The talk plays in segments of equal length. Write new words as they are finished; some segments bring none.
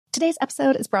Today's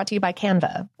episode is brought to you by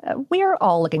Canva. We're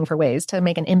all looking for ways to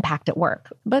make an impact at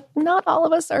work, but not all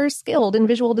of us are skilled in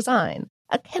visual design.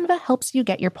 Canva helps you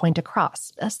get your point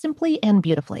across, simply and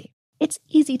beautifully. It's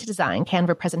easy to design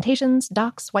Canva presentations,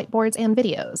 docs, whiteboards, and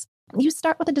videos. You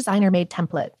start with a designer-made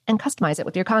template and customize it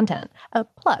with your content.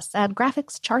 Plus, add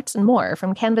graphics, charts, and more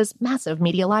from Canva's massive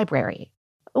media library.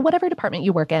 Whatever department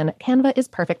you work in, Canva is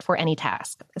perfect for any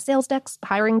task. Sales decks,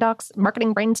 hiring docs,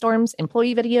 marketing brainstorms,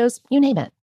 employee videos, you name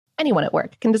it. Anyone at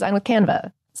work can design with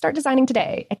Canva. Start designing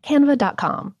today at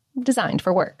canva.com. Designed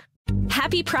for work.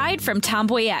 Happy Pride from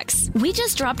Tomboy X. We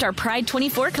just dropped our Pride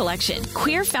 24 collection.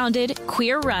 Queer founded,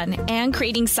 queer run, and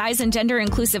creating size and gender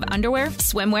inclusive underwear,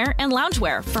 swimwear, and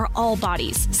loungewear for all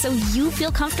bodies, so you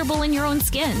feel comfortable in your own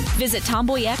skin. Visit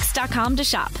tomboyx.com to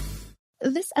shop.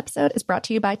 This episode is brought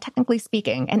to you by Technically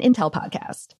Speaking, an Intel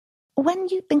podcast. When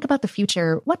you think about the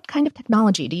future, what kind of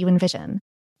technology do you envision?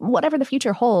 Whatever the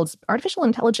future holds, artificial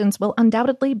intelligence will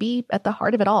undoubtedly be at the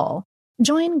heart of it all.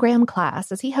 Join Graham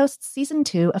Class as he hosts Season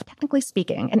 2 of Technically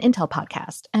Speaking, an Intel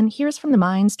podcast, and hears from the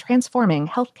minds transforming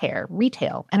healthcare,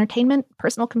 retail, entertainment,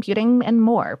 personal computing, and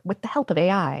more with the help of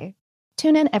AI.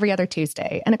 Tune in every other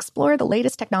Tuesday and explore the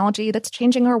latest technology that's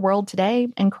changing our world today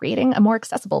and creating a more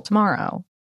accessible tomorrow.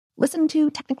 Listen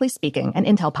to Technically Speaking, an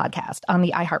Intel podcast on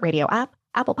the iHeartRadio app,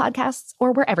 Apple Podcasts,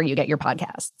 or wherever you get your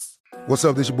podcasts. What's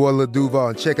up, this your boy Lil Duval,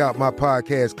 and check out my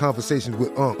podcast, Conversations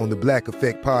with Unc, on the Black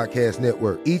Effect Podcast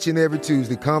Network. Each and every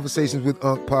Tuesday, Conversations with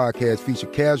Unc podcast feature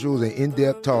casual and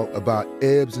in-depth talk about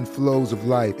ebbs and flows of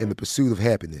life and the pursuit of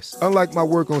happiness. Unlike my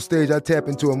work on stage, I tap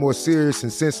into a more serious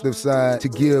and sensitive side to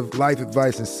give life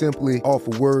advice and simply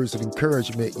offer words of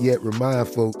encouragement, yet remind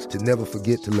folks to never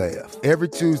forget to laugh. Every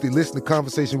Tuesday, listen to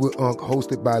Conversations with Unc,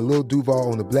 hosted by Lil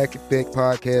Duval on the Black Effect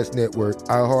Podcast Network,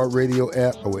 iHeartRadio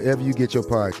app, or wherever you get your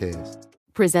podcasts.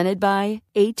 Presented by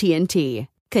AT&T.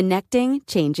 Connecting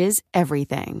changes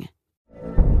everything.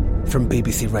 From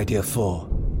BBC Radio 4,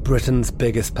 Britain's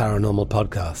biggest paranormal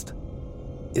podcast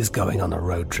is going on a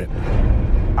road trip.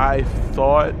 I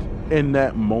thought in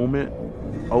that moment,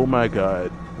 oh my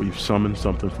God, we've summoned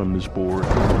something from this board.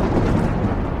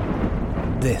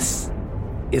 This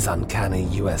is Uncanny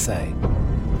USA.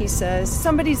 He says,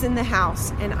 somebody's in the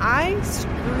house, and I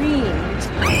screamed.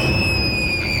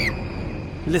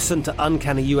 Listen to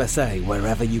Uncanny USA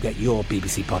wherever you get your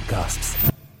BBC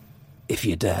podcasts, if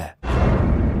you dare.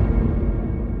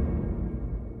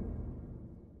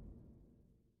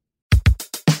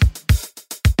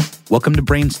 Welcome to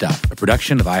Brainstuff, a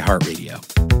production of iHeartRadio.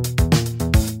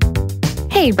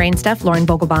 Hey, Brainstuff, Lauren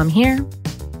Vogelbaum here.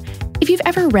 If you've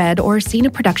ever read or seen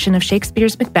a production of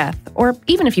Shakespeare's Macbeth, or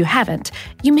even if you haven't,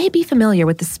 you may be familiar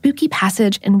with the spooky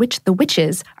passage in which the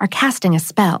witches are casting a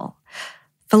spell.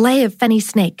 Fillet of fenny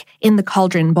snake, in the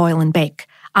cauldron boil and bake.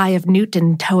 Eye of newt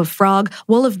and toe of frog,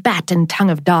 wool of bat and tongue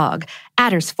of dog.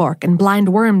 Adder's fork and blind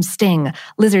worm's sting,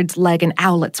 lizard's leg and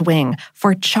owlet's wing.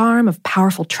 For charm of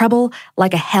powerful trouble,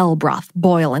 like a hell broth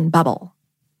boil and bubble.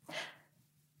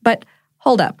 But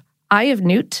hold up, Eye of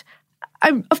Newt?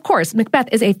 Of course, Macbeth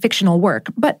is a fictional work,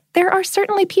 but there are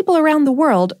certainly people around the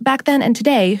world, back then and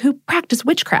today, who practice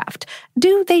witchcraft.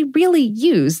 Do they really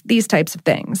use these types of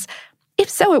things? If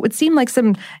so, it would seem like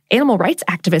some animal rights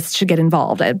activists should get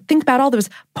involved. Think about all those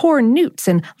poor newts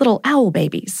and little owl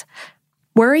babies.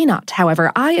 Worry not,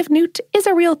 however, Eye of Newt is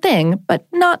a real thing, but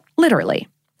not literally.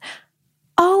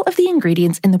 All of the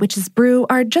ingredients in the witch's brew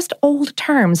are just old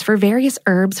terms for various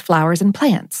herbs, flowers, and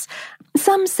plants.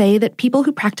 Some say that people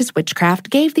who practice witchcraft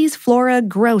gave these flora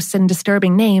gross and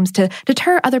disturbing names to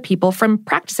deter other people from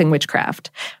practicing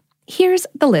witchcraft. Here's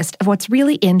the list of what's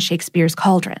really in Shakespeare's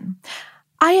cauldron.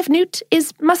 Eye of newt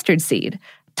is mustard seed.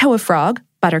 Toe of frog,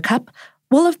 buttercup.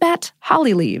 Wool of bat,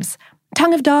 holly leaves.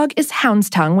 Tongue of dog is hound's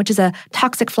tongue, which is a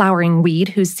toxic flowering weed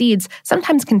whose seeds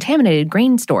sometimes contaminated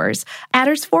grain stores.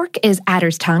 Adder's fork is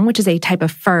adder's tongue, which is a type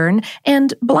of fern.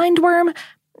 And blindworm?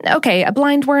 Okay, a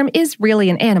blindworm is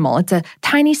really an animal. It's a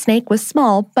tiny snake with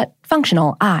small but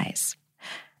functional eyes.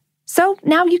 So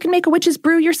now you can make a witch's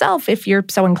brew yourself if you're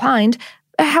so inclined.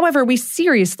 However, we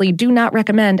seriously do not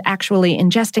recommend actually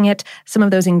ingesting it. Some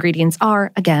of those ingredients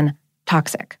are, again,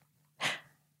 toxic.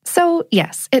 So,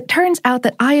 yes, it turns out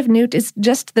that Eye of Newt is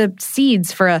just the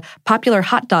seeds for a popular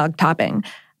hot dog topping.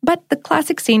 But the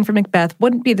classic scene from Macbeth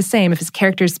wouldn't be the same if his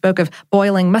characters spoke of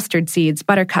boiling mustard seeds,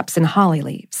 buttercups, and holly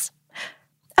leaves.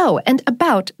 Oh, and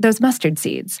about those mustard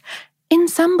seeds. In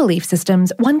some belief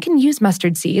systems, one can use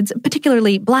mustard seeds,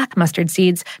 particularly black mustard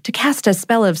seeds, to cast a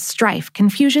spell of strife,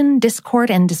 confusion,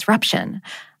 discord, and disruption.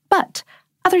 But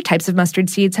other types of mustard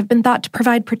seeds have been thought to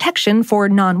provide protection for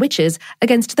non-witches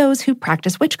against those who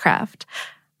practice witchcraft.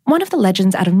 One of the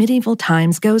legends out of medieval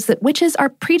times goes that witches are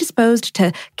predisposed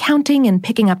to counting and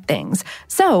picking up things.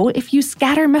 So, if you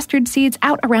scatter mustard seeds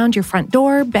out around your front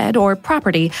door, bed, or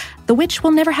property, the witch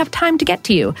will never have time to get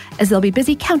to you, as they'll be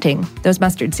busy counting those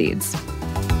mustard seeds.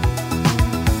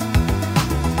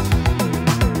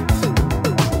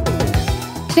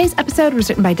 Today's episode was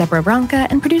written by Deborah Branca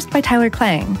and produced by Tyler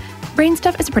Klang.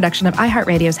 Brainstuff is a production of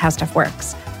iHeartRadio's How Stuff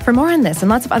Works. For more on this and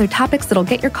lots of other topics that'll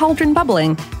get your cauldron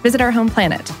bubbling, visit our home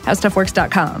planet,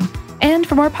 howstuffworks.com. And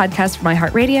for more podcasts from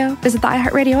iHeartRadio, visit the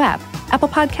iHeartRadio app, Apple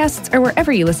Podcasts, or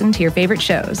wherever you listen to your favorite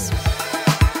shows.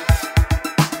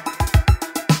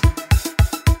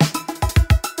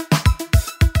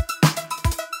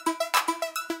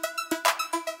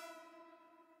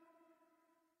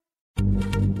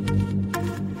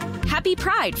 Happy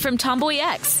Pride from Tomboy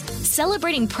X,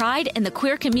 celebrating pride and the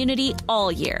queer community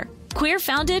all year. Queer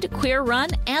founded, queer run,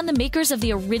 and the makers of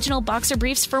the original boxer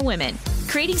briefs for women,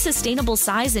 creating sustainable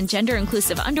size and gender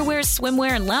inclusive underwear,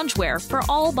 swimwear, and loungewear for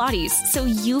all bodies so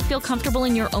you feel comfortable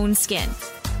in your own skin.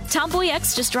 Tomboy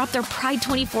X just dropped their Pride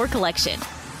 24 collection,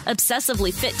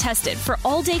 obsessively fit tested for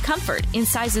all day comfort in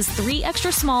sizes 3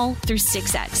 extra small through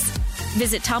 6X.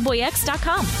 Visit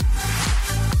tomboyx.com.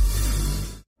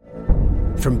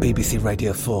 From BBC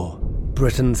Radio 4,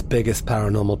 Britain's biggest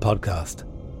paranormal podcast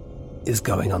is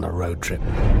going on a road trip.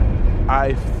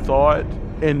 I thought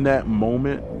in that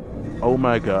moment, oh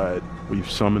my God, we've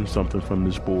summoned something from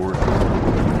this board.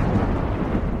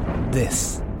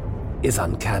 This is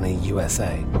Uncanny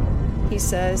USA. He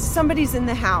says, somebody's in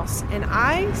the house, and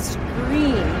I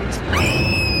screamed.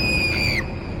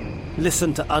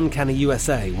 Listen to Uncanny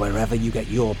USA wherever you get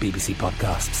your BBC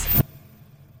podcasts,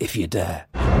 if you dare.